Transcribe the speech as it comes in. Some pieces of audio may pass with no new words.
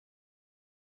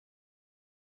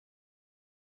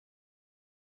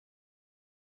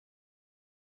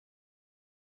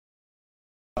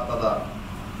da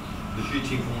dışı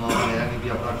için kullanılan herhangi bir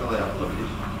yaprakta da yapılabilir.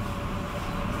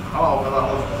 Ama o kadar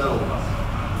hoş güzel olmaz.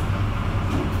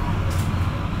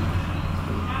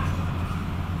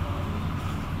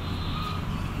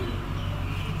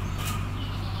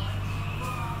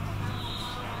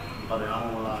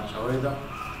 Parliamo la ciabatta.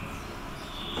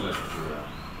 Güzel çıkıyor ya.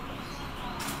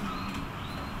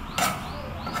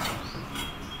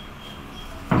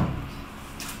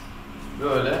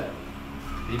 Böyle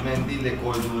bir mendille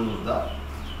koyduğunuzda,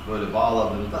 böyle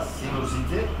bağladığınızda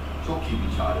sinüsiti çok iyi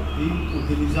bir çare.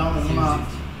 Utilizziamo una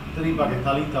tripa che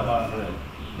sta lì para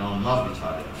İnanılmaz bir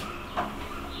çare.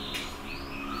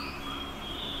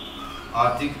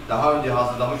 Artık daha önce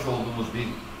hazırlamış olduğumuz bir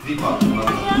tripa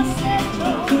kullanıyoruz.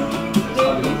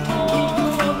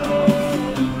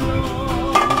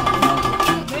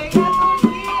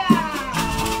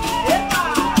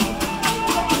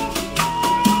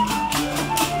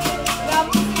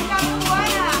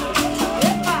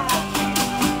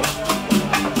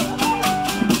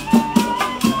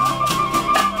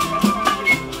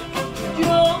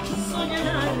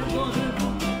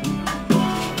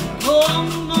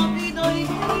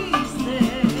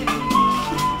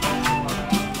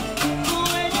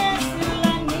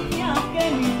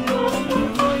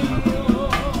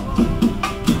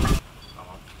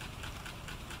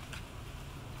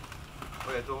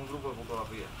 Esto es un grupo de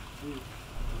fotografía.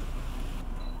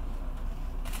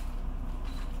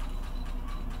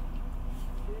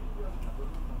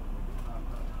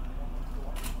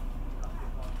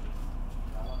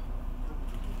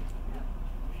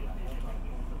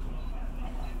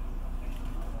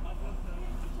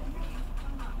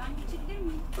 Ben geçebilir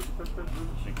miyim?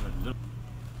 Teşekkürler.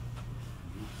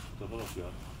 Fotoğrafa bak ya.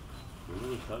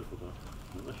 Böyle bir tarih fotoğraf.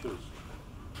 Uğraşıyoruz.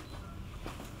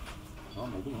 Tamam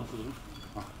oldu mu? Nasıl durum?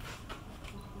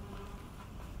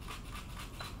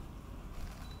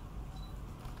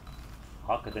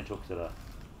 Hakikaten çok güzel ha.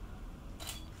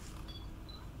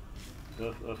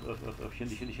 Öf.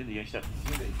 Şimdi gençler.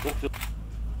 Çok güzel.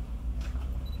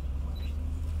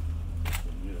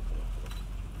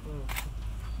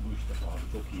 Bu işte abi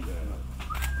çok iyi de.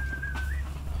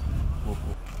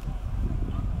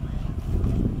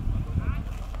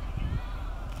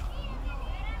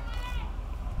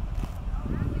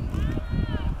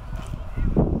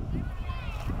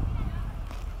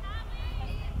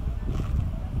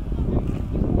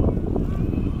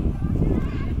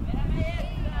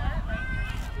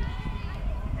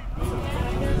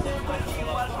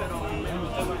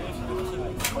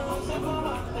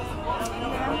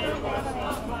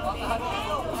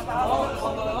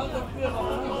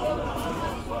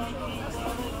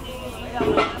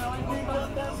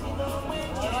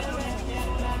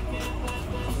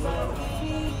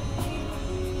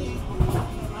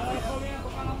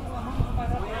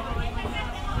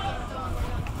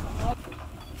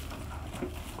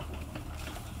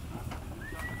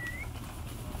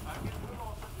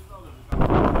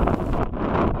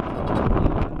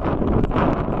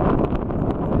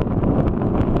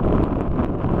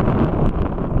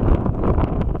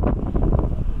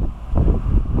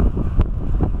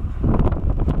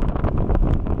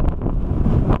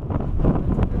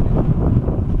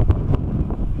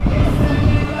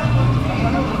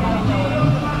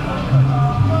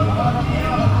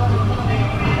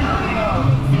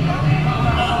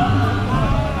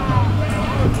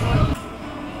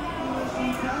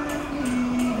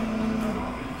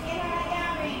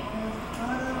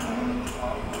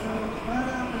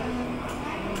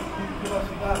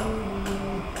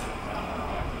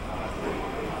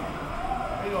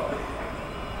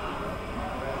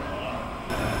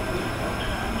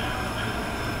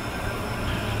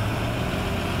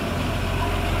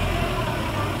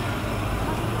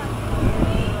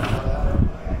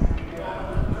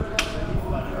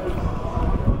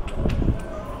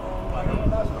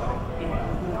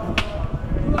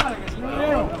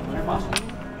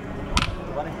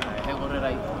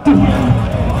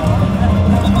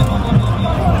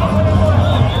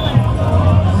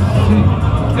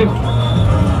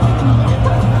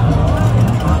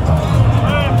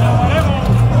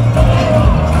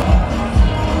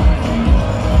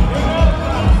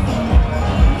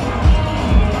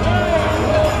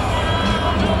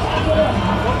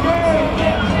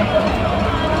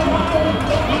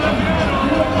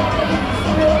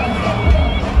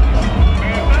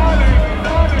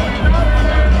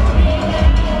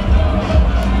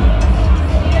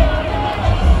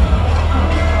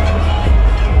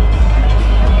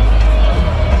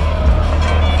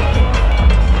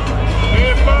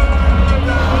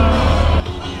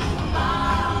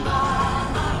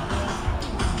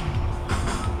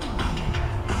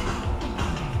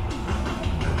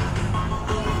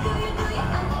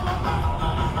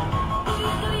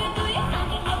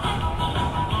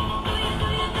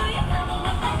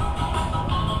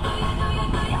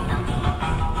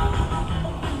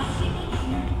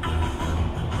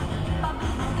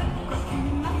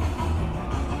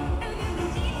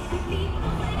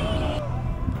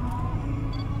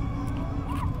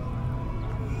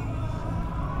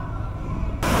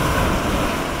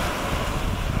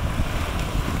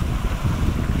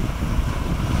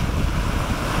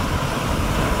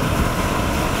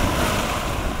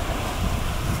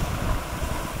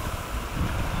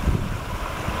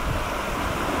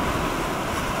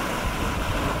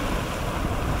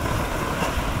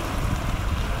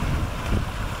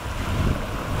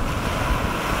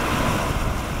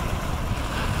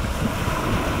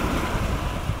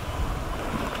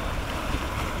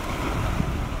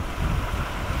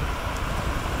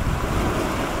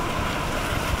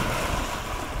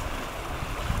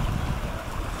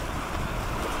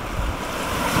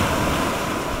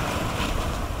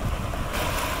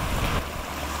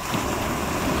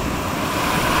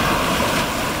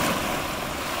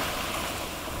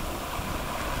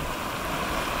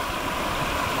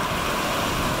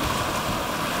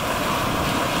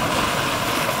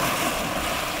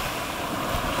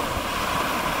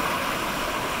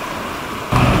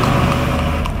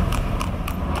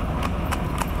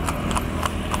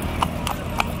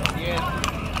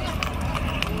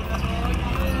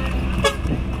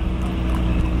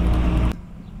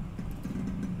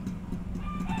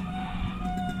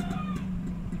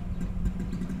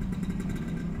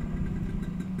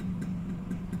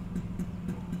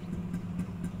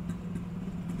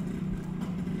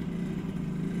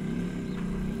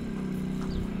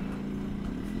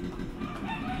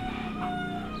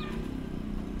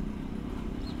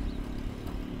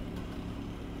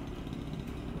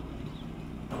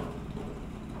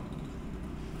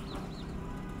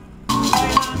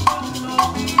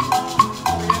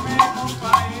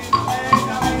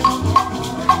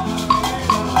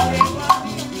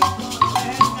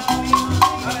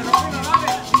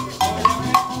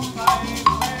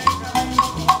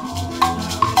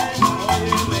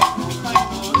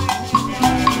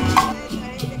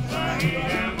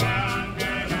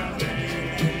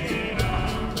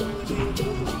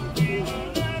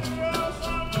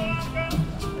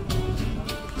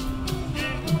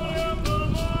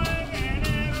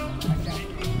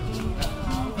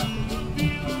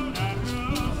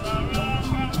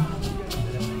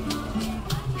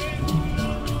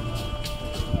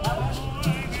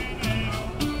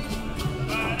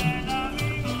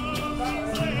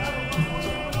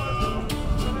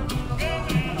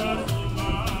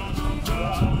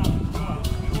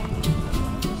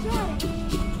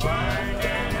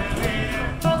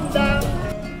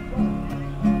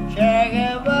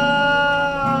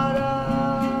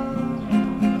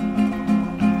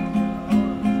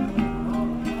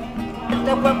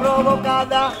 muerte fue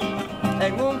provocada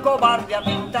en un cobarde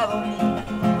atentado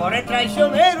por el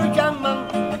traicionero Chapman,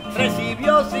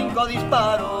 recibió 5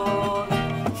 disparos.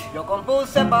 Yo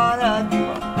compuse para ti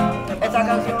esa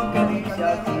canción que dice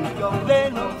así, John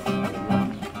Lennon.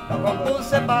 Yo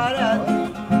compuse para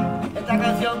ti esta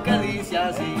canción que dice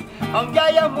así. Aunque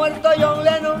haya muerto John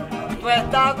Lennon, tu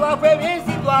estatua fue bien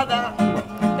situada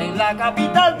en la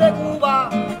capital de Cuba,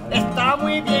 está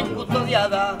muy bien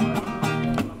custodiada.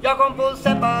 Yo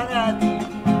compuse para ti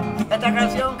esta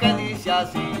canción que dice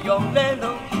así, John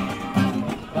Lennon.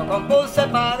 Yo compuse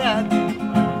para ti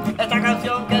esta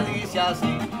canción que dice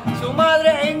así. Su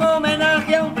madre, en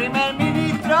homenaje a un primer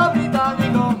ministro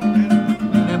británico,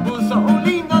 le puso un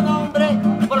lindo nombre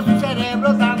por su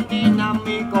cerebro tan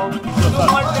dinámico.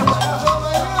 Su muerte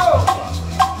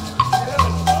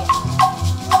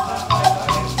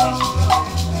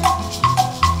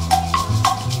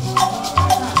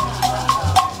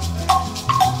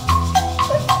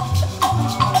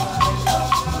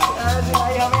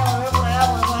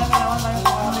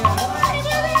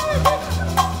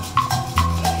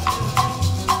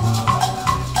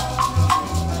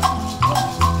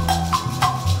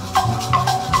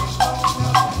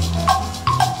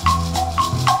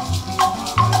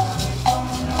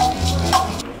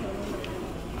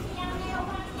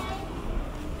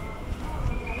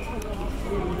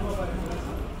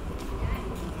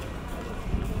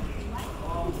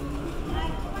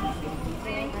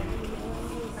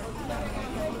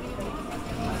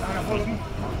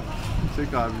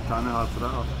Çek abi bir tane hatıra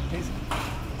al.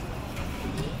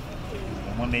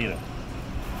 Moneda.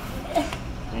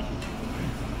 Thank you.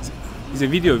 It's a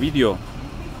video.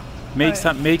 Make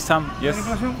some, yes.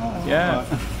 Yeah.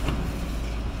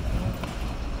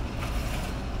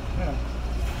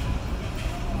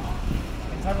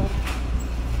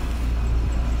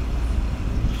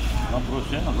 Lan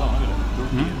profesyonel lan ona göre.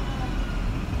 Çok iyi.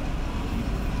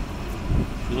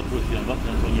 Şurada profesyonel bak,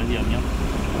 en son geldi yan.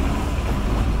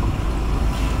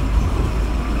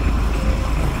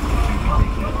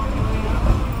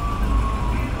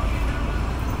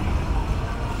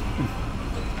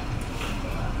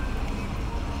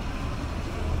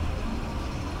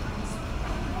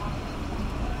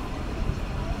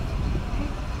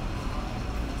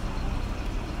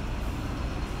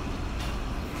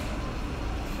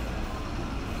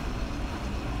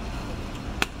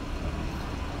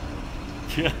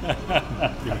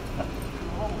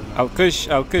 Alkış.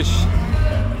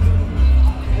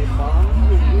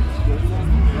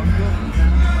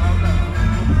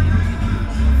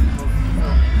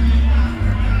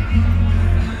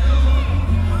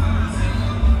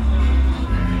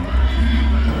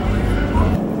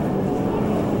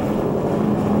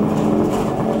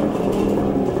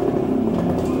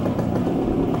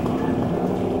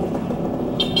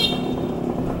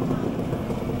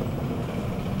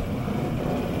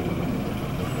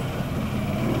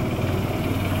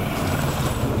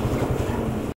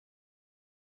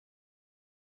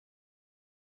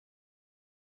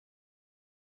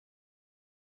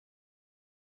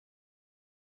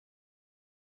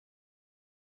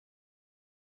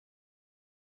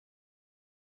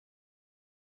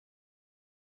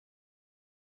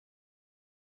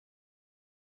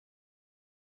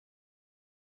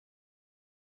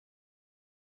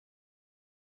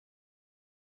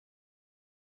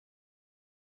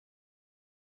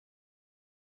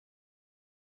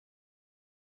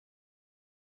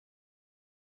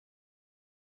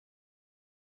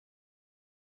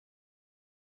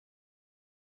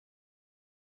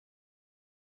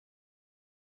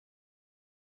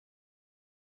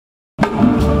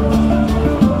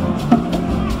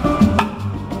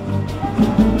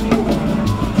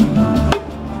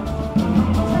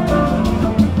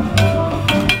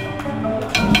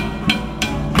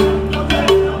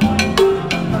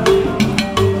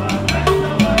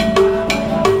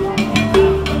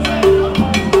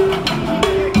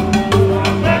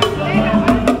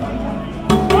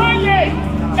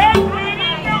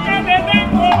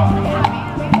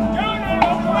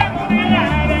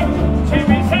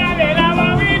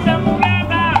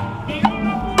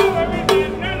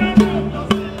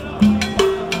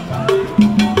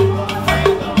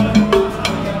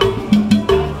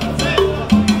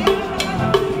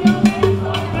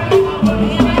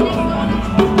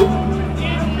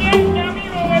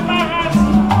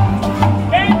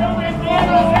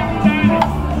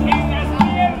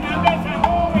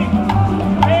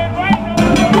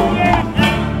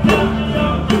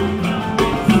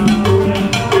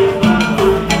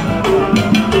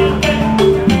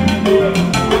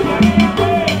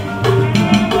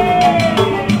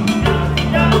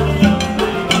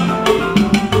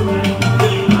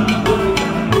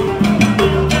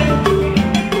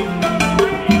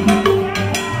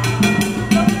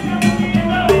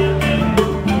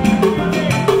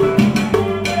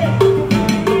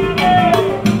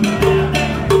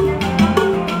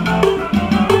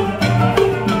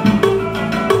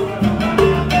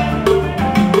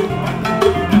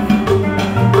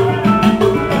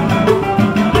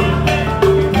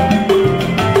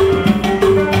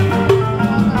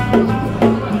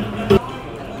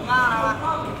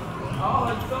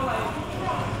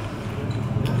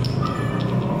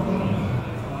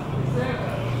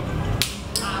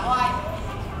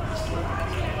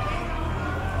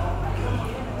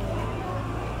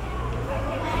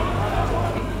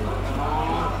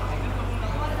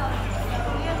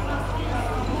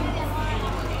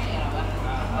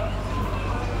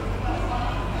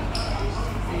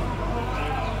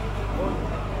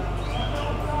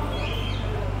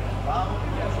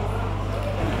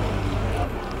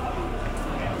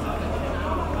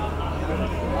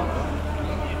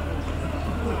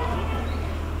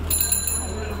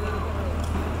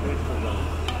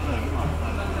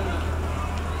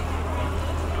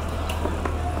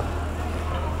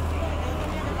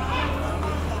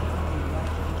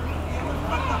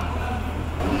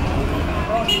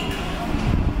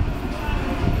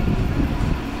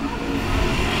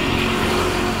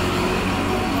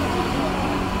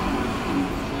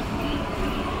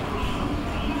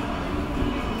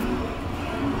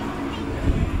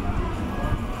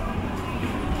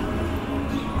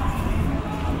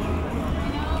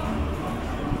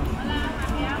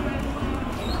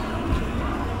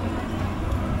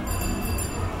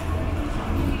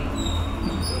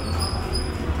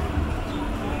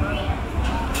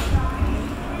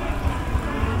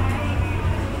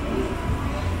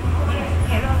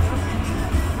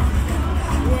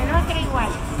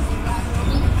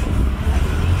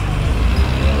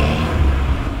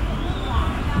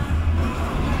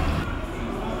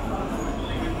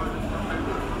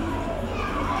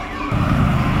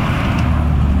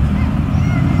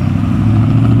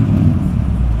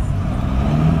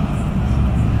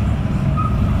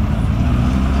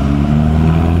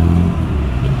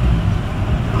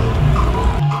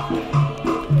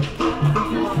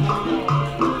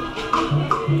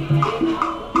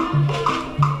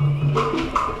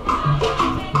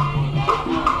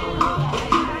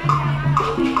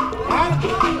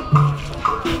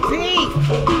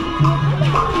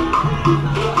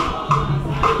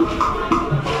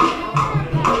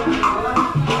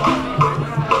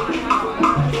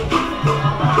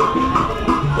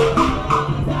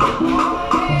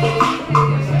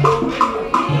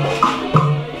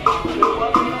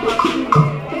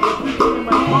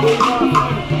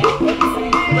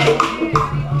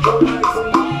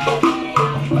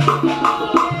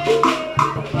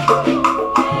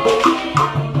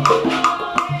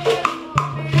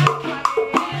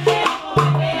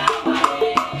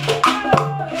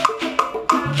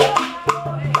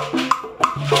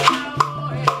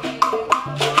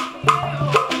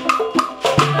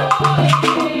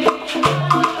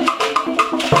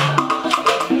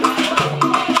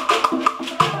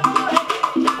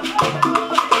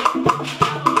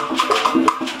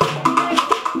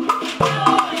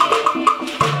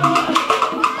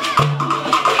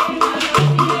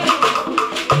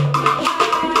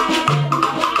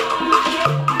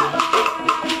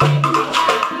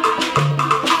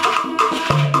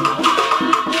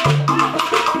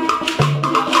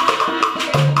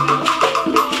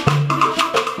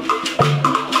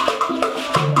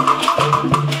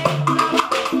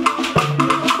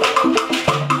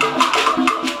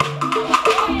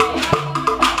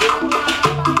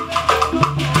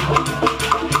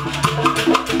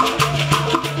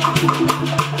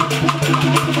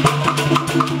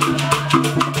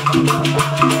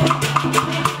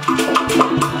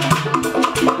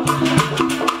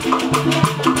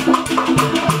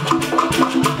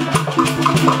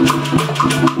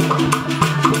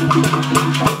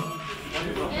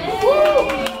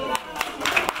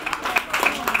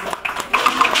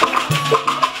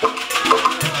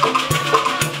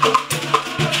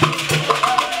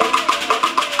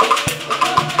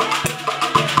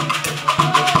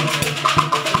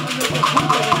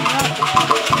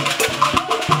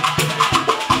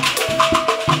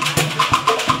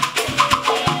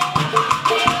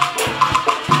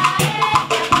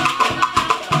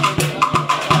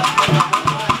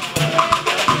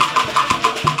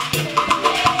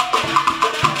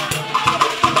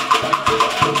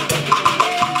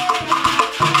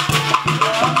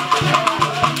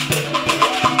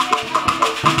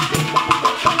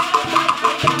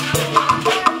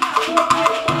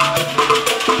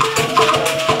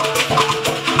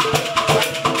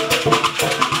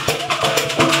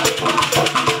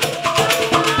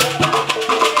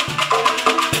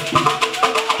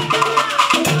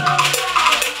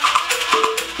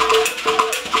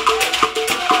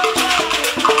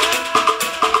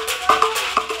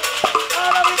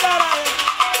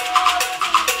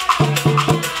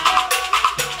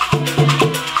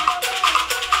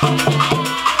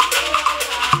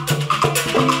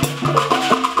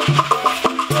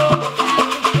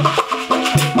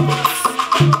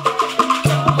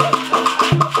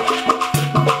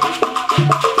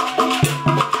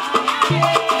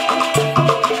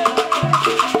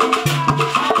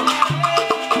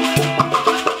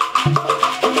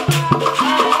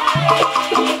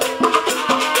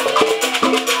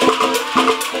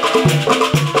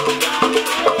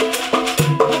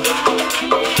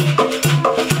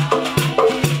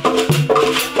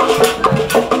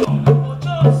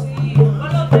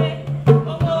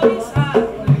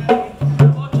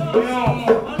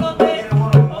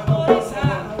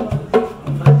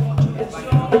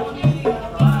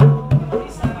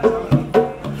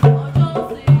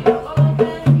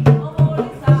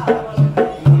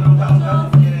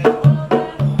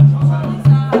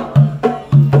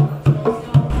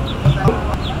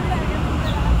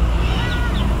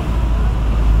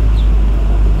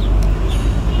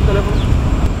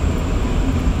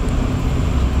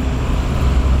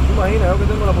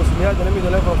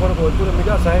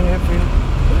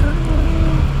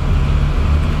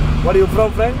 Where are you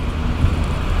from, friend?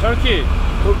 Turkey.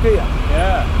 Turkey.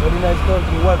 Yeah. Very nice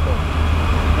country. Welcome.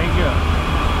 Thank you.